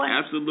you're going?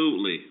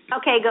 Absolutely.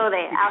 Okay, go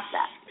there. I'll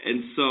stop.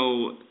 And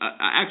so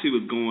I actually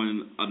was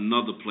going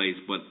another place,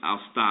 but I'll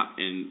stop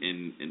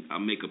and I'll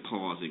make a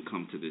pause and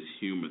come to this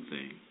humor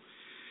thing.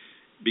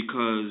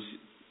 Because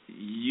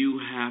you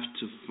have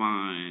to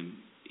find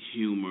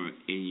humor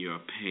in your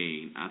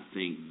pain. I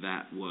think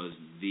that was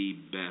the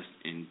best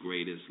and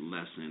greatest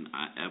lesson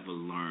I ever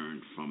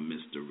learned from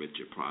Mr.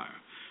 Richard Pryor.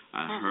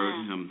 I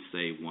heard him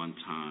say one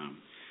time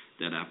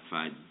that if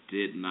I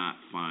did not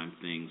find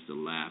things to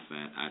laugh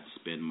at, I'd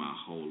spend my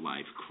whole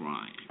life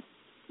crying.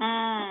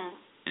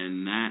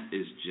 And that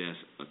is just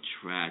a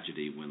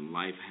tragedy when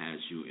life has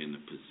you in a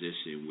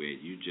position where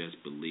you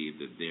just believe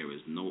that there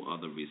is no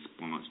other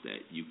response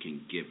that you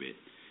can give it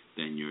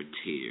than your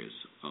tears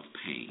of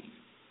pain.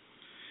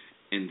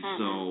 And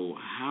so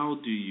how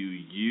do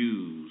you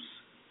use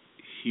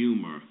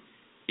humor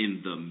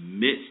in the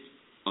midst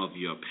of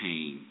your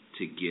pain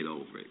to get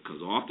over it?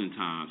 Because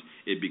oftentimes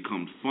it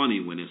becomes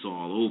funny when it's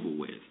all over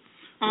with.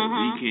 But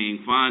we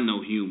can't find no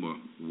humor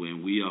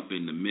when we up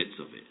in the midst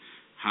of it.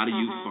 How do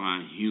you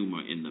find humor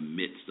in the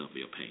midst of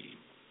your pain?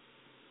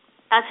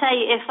 I'll tell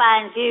you, it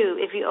finds you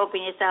if you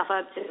open yourself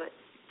up to it.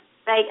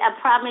 Like, I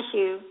promise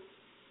you,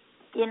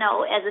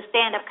 as a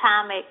stand-up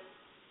comic,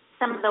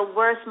 some of the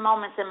worst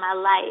moments in my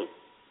life,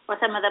 or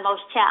some of the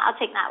most,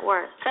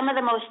 some of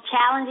the most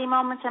challenging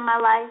moments in my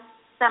life,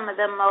 some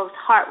of the most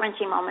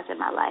heart-wrenching moments in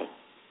my life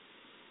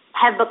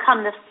have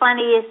become the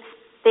funniest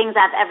things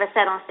I've ever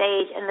said on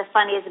stage and the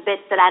funniest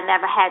bits that I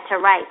never had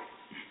to write.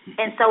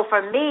 And so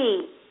for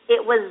me,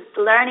 it was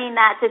learning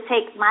not to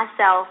take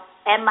myself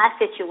and my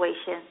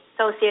situation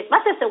so serious.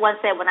 My sister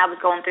once said when I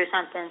was going through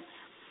something,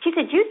 she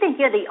said, "You think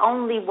you're the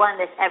only one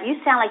you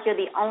sound like you're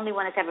the only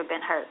one that's ever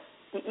been hurt.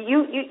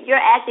 You're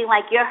acting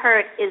like your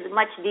hurt is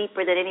much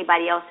deeper than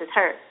anybody else's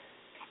hurt."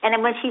 And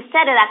then when she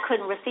said it, I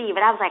couldn't receive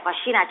it. I was like, well,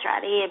 she's not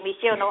trying to hear me.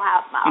 She don't know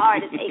how my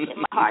heart is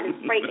aching. My heart is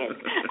breaking.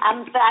 I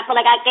feel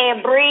like I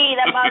can't breathe.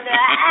 I'm under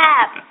an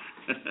app.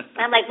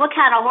 I'm like, what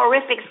kind of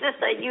horrific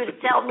sister are you to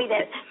tell me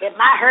that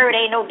my hurt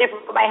ain't no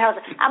different from my hurt?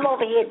 I'm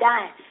over here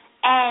dying.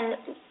 And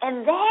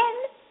then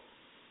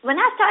when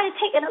I started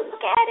taking a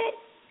look at it,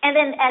 and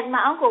then as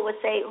my uncle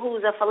would say,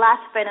 who's a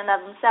philosopher in and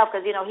of himself,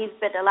 because, he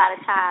spent a lot of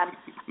time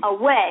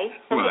away,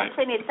 so he had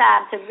plenty of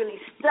time to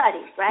really study,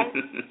 right?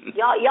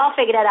 Y'all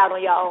figure that out on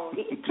your own.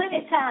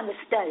 Plenty of time to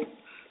study.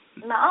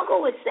 My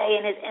uncle would say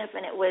in his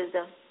infinite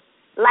wisdom,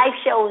 life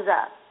shows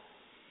up,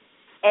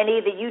 and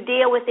either you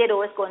deal with it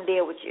or it's going to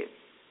deal with you.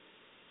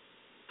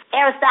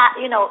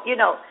 Aristotle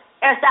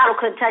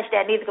couldn't touch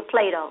that, neither could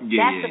Plato.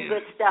 That's some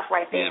good stuff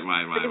right there. Yeah,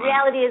 right. But the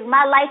reality is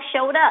my life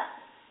showed up,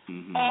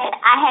 and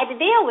I had to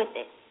deal with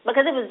it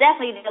because it was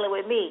definitely dealing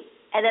with me.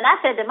 And then I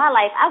said to my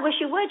life, I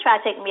wish you would try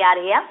to take me out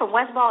of here. I'm from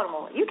West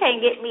Baltimore. You can't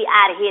get me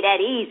out of here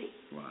that easy.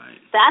 Right.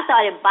 So I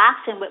started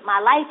boxing with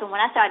my life, and when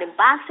I started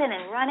boxing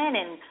and running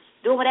and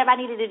doing whatever I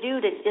needed to do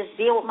to just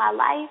deal with my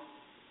life,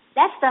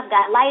 that stuff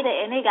got lighter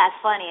and it got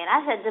funny. And I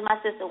said to my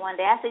sister one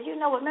day, I said,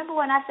 remember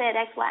when I said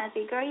X, Y, and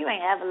Z? Girl, you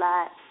ain't ever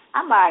lied.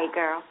 I'm all right,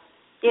 girl.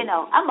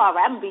 I'm all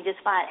right. I'm going to be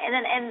just fine. And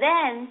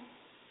then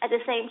at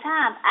the same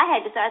time, I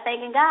had to start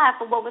thanking God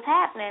for what was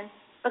happening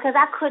because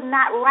I could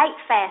not write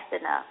fast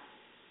enough.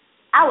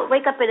 I would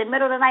wake up in the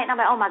middle of the night and I'm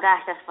like, oh, my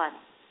gosh, that's funny.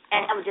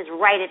 And I would just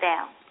write it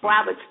down or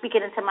I would speak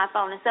it into my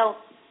phone. And so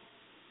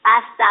I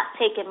stopped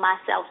taking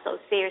myself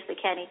so seriously,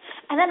 Kenny.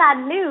 And then I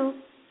knew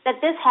that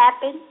this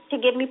happened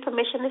to give me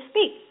permission to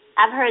speak.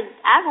 I've heard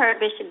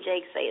Bishop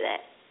Jake say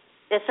that.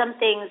 There's some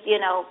things,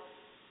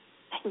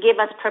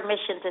 give us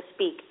permission to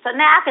speak. So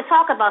now I could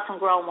talk about some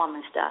grown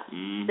woman stuff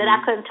that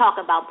I couldn't talk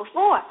about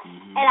before.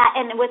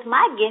 And with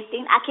my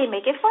gifting, I can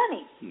make it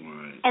funny.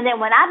 Right. And then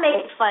when I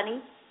make it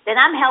funny, then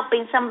I'm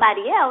helping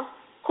somebody else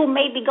who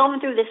may be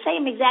going through the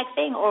same exact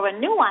thing or a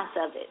nuance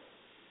of it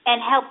and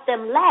help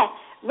them laugh.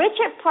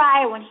 Richard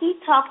Pryor, when he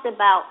talked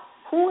about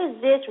who is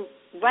this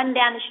running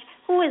down the street,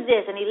 who is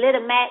this? And he lit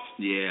a match.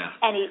 Yeah.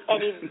 And he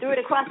threw it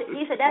across it.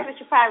 He said, that's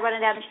Richard Pryor running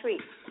down the street.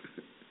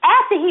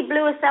 After he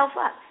blew himself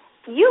up.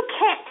 You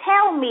can't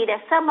tell me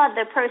that some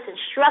other person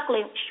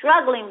struggling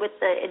with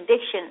the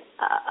addiction,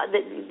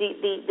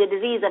 the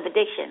disease of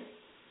addiction,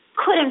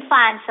 couldn't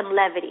find some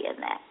levity in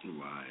that.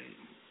 Right.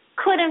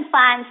 Couldn't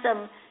find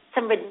some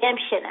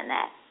redemption in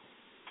that.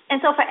 And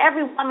so for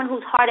every woman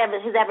whose heart has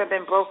ever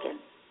been broken,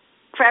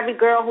 for every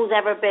girl who's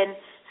ever been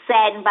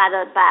saddened by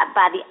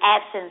the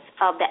absence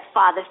of that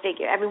father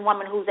figure, every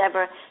woman who's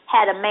ever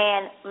had a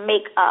man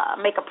make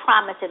a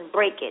promise and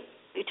break it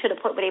to the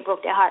point where they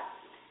broke their heart.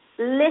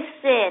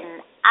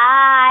 Listen,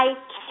 I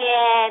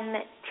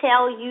can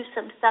tell you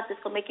some stuff that's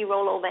going to make you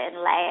roll over and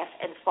laugh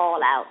and fall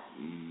out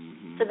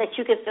so that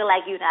you can feel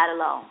like you're not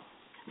alone.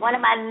 One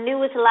of my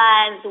newest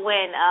lines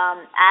when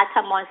I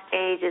come on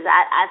stage is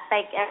I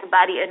thank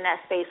everybody in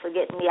that space for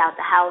getting me out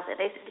the house. And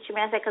they said, what you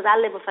mean? I said, because I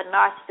live with a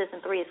narcissist and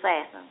 3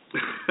 assassins.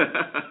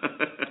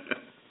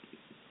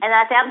 And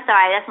I said, I'm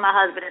sorry, that's my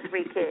husband and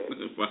 3 kids.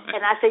 Right.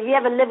 And I said, you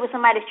ever live with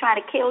somebody that's trying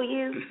to kill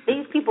you?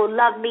 These people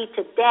love me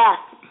to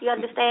death. You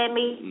understand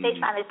me? They're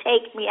trying to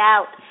take me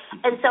out.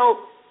 And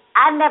so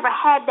I never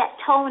had that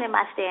tone in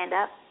my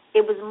stand-up.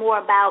 It was more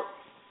of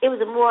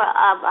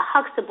a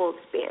Huxtable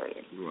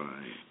experience.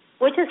 Right.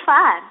 Which is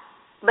fine.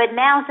 But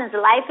now since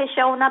life has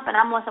shown up and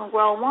I'm on some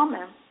grown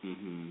woman,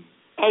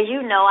 as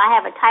you know, I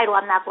have a title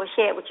I'm not going to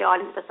share it with y'all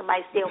because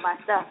somebody steal my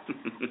stuff.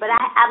 But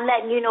I'm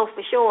letting you know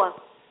for sure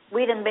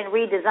we done been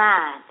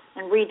redesigned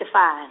and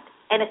redefined.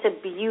 And it's a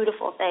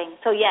beautiful thing.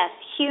 So, yes,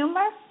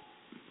 humor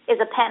is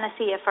a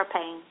panacea for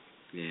pain.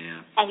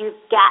 Yeah. And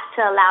you've got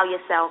to allow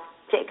yourself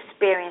to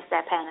experience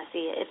that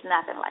panacea. It's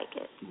nothing like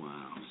it.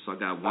 Wow. So I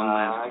got one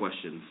last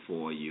question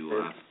for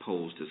you. I've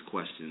posed this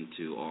question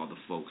to all the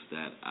folks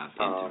that I've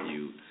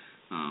interviewed,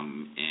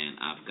 and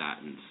I've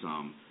gotten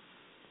some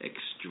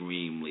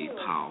extremely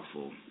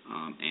powerful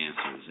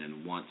answers.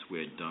 And once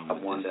we're done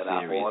with this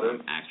series,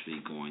 I'm actually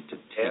going to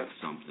take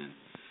something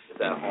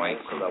and write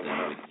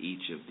something with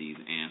each of these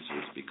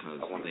answers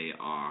because they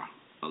are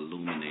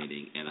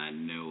illuminating, and I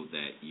know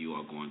that you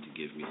are going to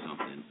give me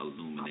something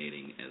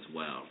illuminating as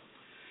well.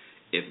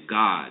 If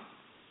God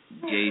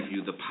gave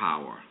you the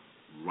power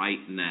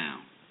right now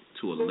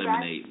to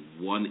eliminate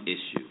one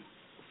issue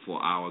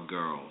for our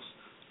girls,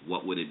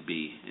 what would it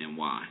be and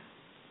why?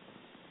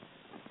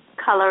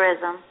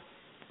 Colorism.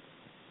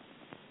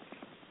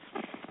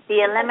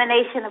 The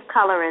elimination of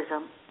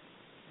colorism.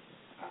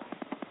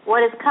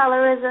 What is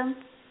colorism?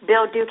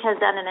 Bill Duke has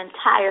done an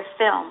entire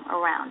film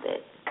around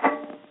it.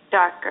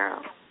 Dark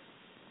girls.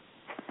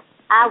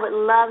 I would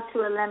love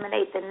to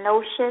eliminate the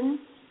notion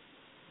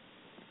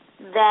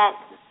that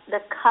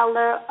the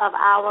color of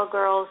our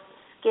girls'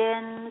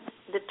 skins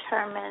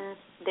determines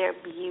their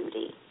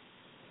beauty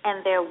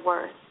and their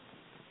worth.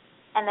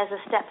 And as a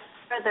step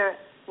further,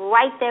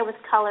 right there with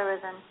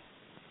colorism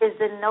is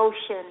the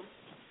notion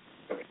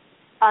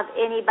of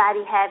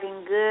anybody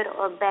having good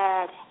or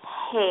bad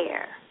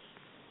hair.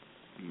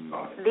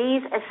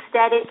 These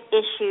aesthetic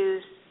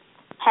issues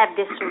have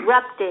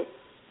disrupted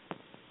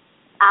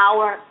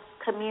our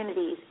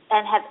communities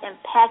and have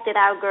impacted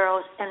our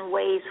girls in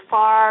ways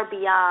far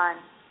beyond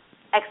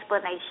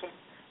explanation.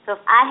 So if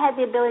I had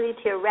the ability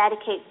to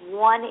eradicate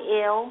one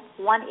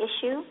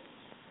issue,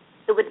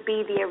 it would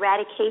be the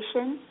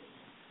eradication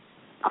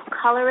of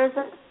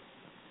colorism,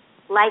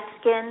 light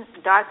skin,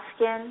 dark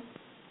skin,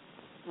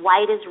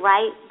 white is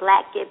right,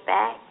 black get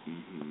back,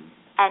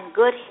 and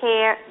good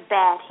hair,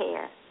 bad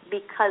hair.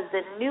 Because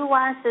the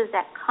nuances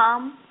that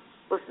come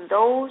with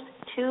those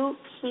two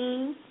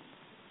key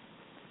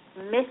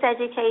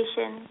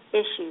miseducation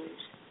issues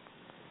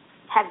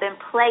have been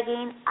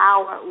plaguing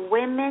our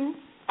women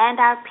and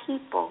our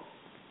people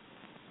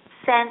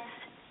since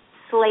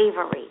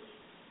slavery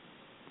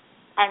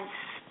and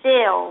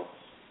still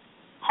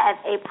have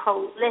a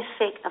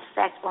prolific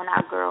effect on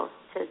our girls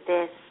to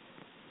this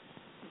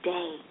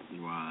day.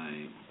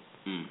 Right.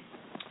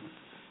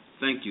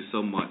 Thank you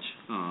so much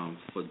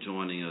for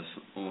joining us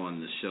on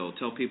the show.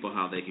 Tell people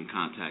how they can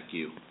contact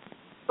you.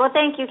 Well,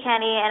 thank you,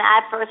 Kenny, and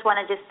I first want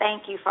to just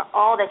thank you for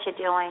all that you're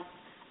doing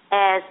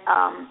as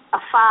a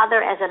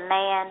father, as a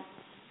man,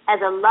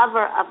 as a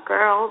lover of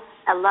girls,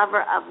 a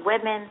lover of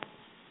women,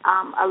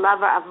 a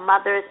lover of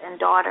mothers and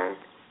daughters.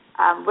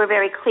 We're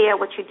very clear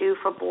what you do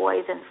for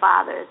boys and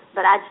fathers,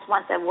 but I just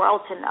want the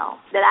world to know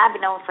that I've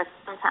known for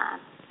some time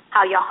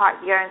how your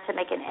heart yearns to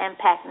make an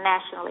impact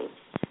nationally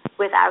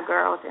with our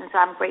girls, and so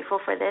I'm grateful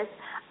for this.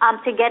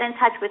 To get in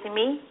touch with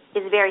me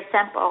is very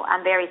simple.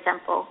 I'm very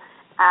simple.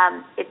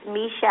 It's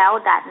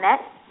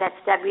Meshelle.net. That's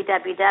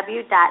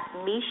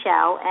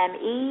www.Meshelle,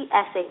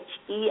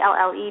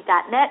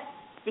 Meshelle.net.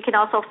 You can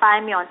also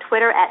find me on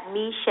Twitter at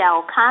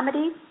Meshelle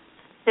Comedy. You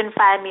can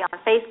find me on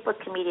Facebook,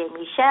 Comedienne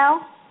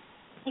Meshelle.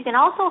 You can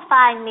also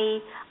find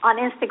me on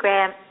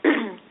Instagram,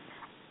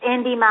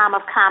 Indie Mom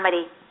of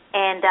Comedy.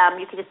 And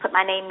you can just put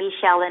my name,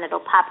 Meshelle, and it'll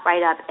pop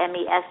right up,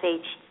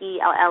 Meshelle.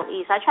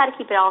 So I try to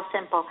keep it all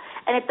simple.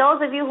 And if those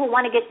of you who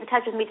want to get in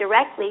touch with me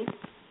directly,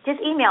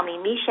 just email me,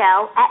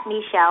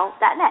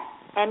 Meshelle@Meshelle.net,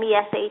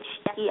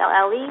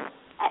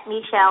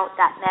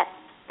 Meshelle@Meshelle.net.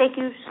 Thank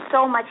you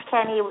so much,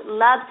 Kenny. Would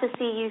love to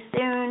see you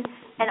soon.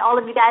 And all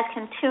of you guys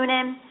can tune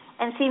in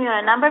and see me on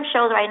a number of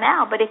shows right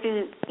now. But if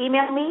you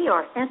email me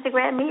or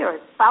Instagram me or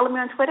follow me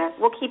on Twitter,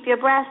 we'll keep you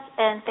abreast.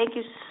 And thank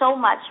you so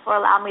much for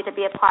allowing me to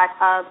be a part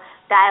of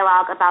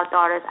Dialogue About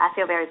Daughters. I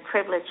feel very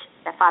privileged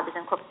that Fathers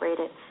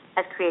Incorporated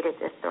has created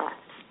this for us.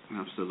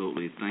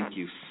 Absolutely. Thank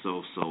you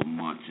so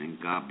much, and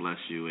God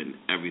bless you in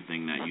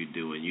everything that you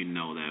do. And you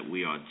know that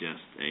we are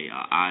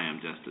I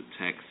am just a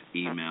text,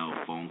 email,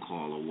 phone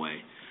call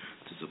away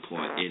to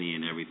support any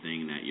and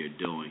everything that you're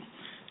doing.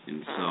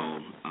 And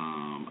so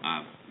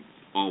I've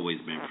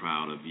always been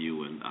proud of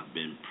you, and I've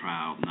been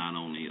proud not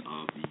only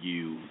of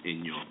you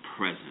in your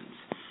presence,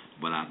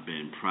 but I've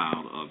been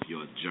proud of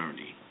your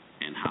journey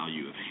and how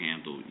you have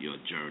handled your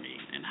journey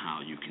and how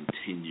you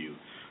continue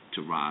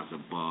to rise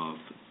above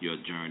your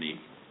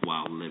journey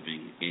while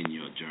living in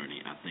your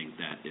journey. I think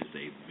that is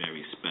a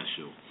very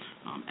special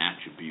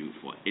attribute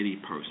for any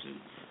person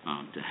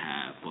to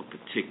have, but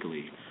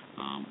particularly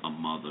a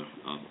mother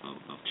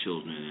of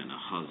children and a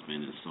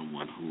husband and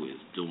someone who is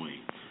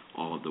doing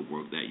all of the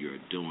work that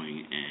you're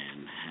doing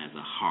and has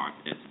a heart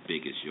as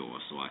big as yours.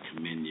 So I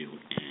commend you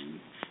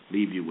and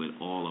leave you with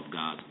all of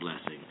God's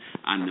blessing.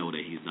 I know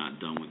that he's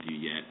not done with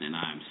you yet, and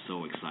I'm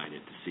so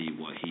excited to see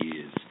what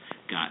he has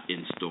got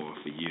in store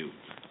for you.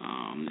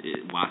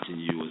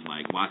 Watching you is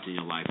like watching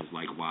your life is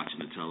like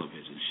watching a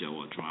television show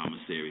or drama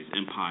series.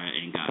 Empire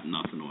ain't got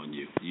nothing on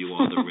you. You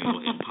are the real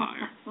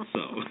Empire.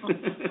 So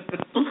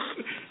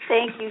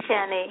thank you,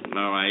 Kenny.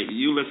 All right,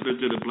 you listening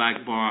to the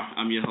Black Bar.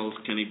 I'm your host,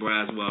 Kenny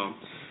Braswell.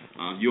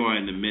 You are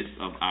in the midst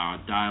of our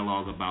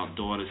Dialogue About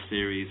Daughters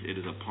series. It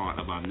is a part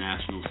of our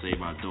National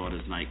Save Our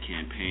Daughters Night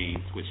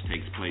campaign, which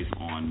takes place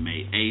on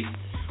May 8th.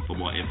 For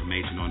more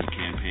information on the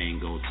campaign,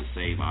 go to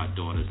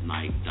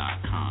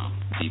SaveOurDaughtersNight.com.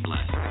 Be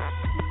blessed.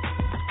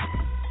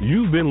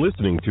 You've been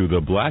listening to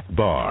The Black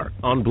Bar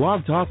on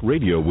Blog Talk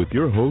Radio with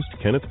your host,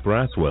 Kenneth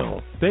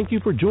Braswell. Thank you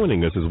for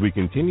joining us as we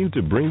continue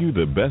to bring you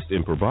the best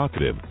in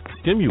provocative,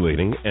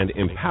 stimulating, and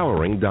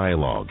empowering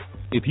dialogue.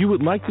 If you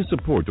would like to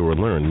support or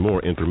learn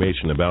more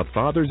information about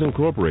Fathers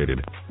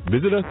Incorporated,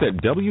 visit us at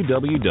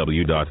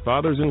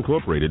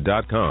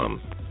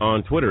www.fathersincorporated.com,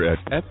 on Twitter at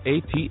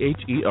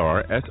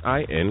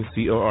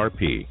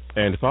FATHERSINCORP,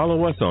 and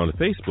follow us on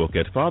Facebook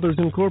at Fathers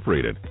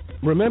Incorporated.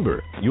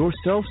 Remember, your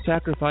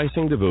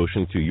self-sacrificing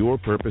devotion to your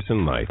purpose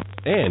in life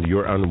and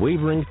your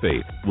unwavering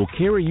faith will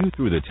carry you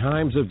through the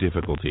times of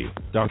difficulty.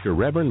 Dr.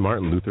 Reverend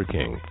Martin Luther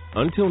King.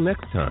 Until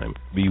next time,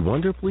 be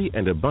wonderfully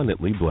and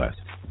abundantly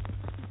blessed.